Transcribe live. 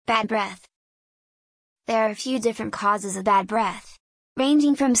Bad breath. There are a few different causes of bad breath.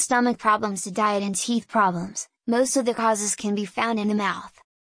 Ranging from stomach problems to diet and teeth problems, most of the causes can be found in the mouth.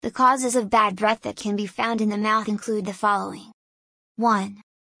 The causes of bad breath that can be found in the mouth include the following. 1.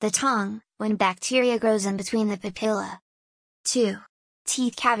 The tongue, when bacteria grows in between the papilla. 2.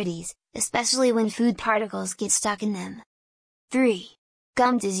 Teeth cavities, especially when food particles get stuck in them. 3.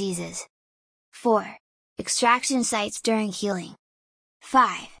 Gum diseases. 4. Extraction sites during healing.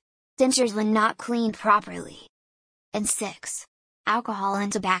 5. Dentures when not cleaned properly. And 6. Alcohol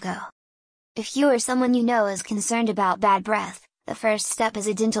and tobacco. If you or someone you know is concerned about bad breath, the first step is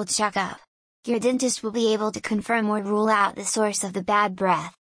a dental checkup. Your dentist will be able to confirm or rule out the source of the bad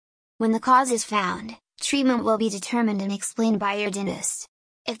breath. When the cause is found, treatment will be determined and explained by your dentist.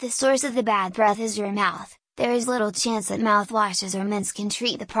 If the source of the bad breath is your mouth, there is little chance that mouthwashes or mints can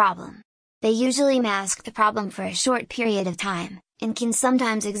treat the problem. They usually mask the problem for a short period of time, and can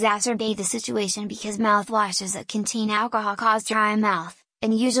sometimes exacerbate the situation because mouthwashes that contain alcohol cause dry mouth,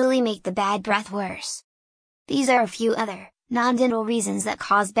 and usually make the bad breath worse. These are a few other, non-dental reasons that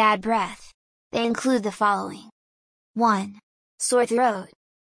cause bad breath. They include the following. 1. Sore throat.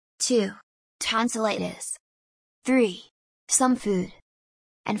 2. Tonsillitis. 3. Some food.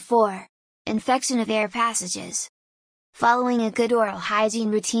 And 4. Infection of air passages. Following a good oral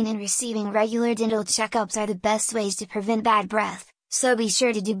hygiene routine and receiving regular dental checkups are the best ways to prevent bad breath, so be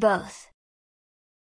sure to do both.